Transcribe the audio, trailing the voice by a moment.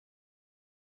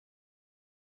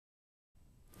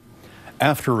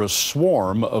After a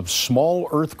swarm of small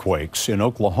earthquakes in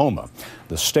Oklahoma,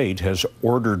 the state has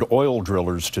ordered oil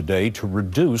drillers today to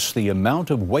reduce the amount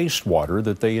of wastewater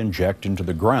that they inject into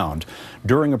the ground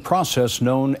during a process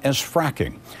known as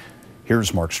fracking.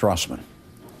 Here's Mark Strassman.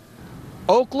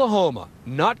 Oklahoma,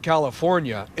 not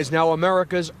California, is now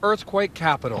America's earthquake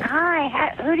capital.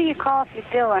 Hi, who do you call if you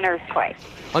feel an earthquake?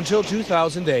 Until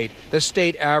 2008, the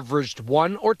state averaged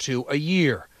 1 or 2 a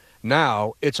year.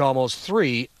 Now it's almost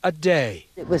 3 a day.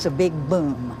 It was a big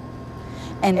boom,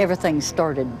 and everything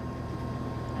started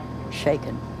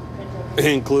shaking.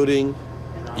 Including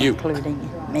you? Including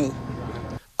me.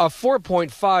 A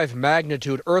 4.5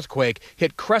 magnitude earthquake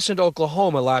hit Crescent,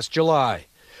 Oklahoma last July.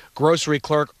 Grocery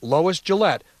clerk Lois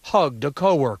Gillette hugged a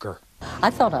coworker. I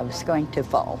thought I was going to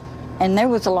fall, and there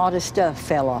was a lot of stuff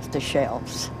fell off the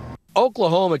shelves.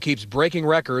 Oklahoma keeps breaking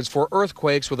records for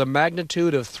earthquakes with a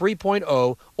magnitude of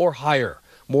 3.0 or higher,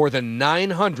 more than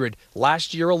 900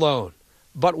 last year alone.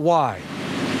 But why?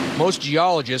 Most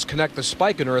geologists connect the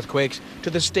spike in earthquakes to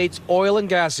the state's oil and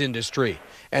gas industry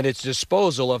and its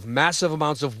disposal of massive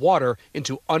amounts of water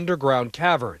into underground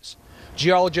caverns.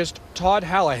 Geologist Todd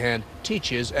Hallahan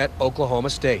teaches at Oklahoma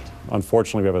State.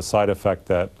 Unfortunately, we have a side effect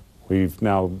that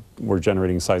we're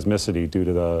generating seismicity due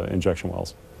to the injection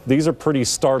wells. These are pretty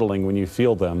startling when you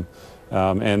feel them,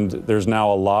 and there's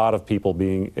now a lot of people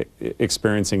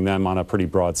experiencing them on a pretty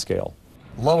broad scale.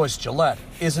 Lois Gillette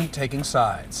isn't taking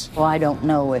sides. Well, I don't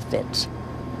know if it's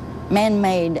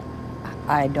man-made.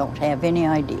 I don't have any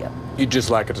idea. You'd just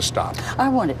like it to stop. I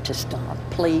want it to stop,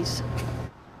 please.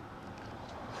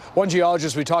 One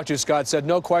geologist we talked to, Scott, said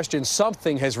no question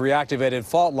something has reactivated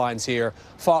fault lines here,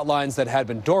 fault lines that had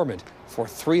been dormant for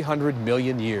 300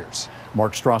 million years.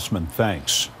 Mark Strassman,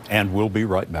 thanks, and we'll be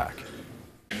right back.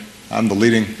 I'm the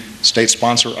leading state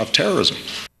sponsor of terrorism.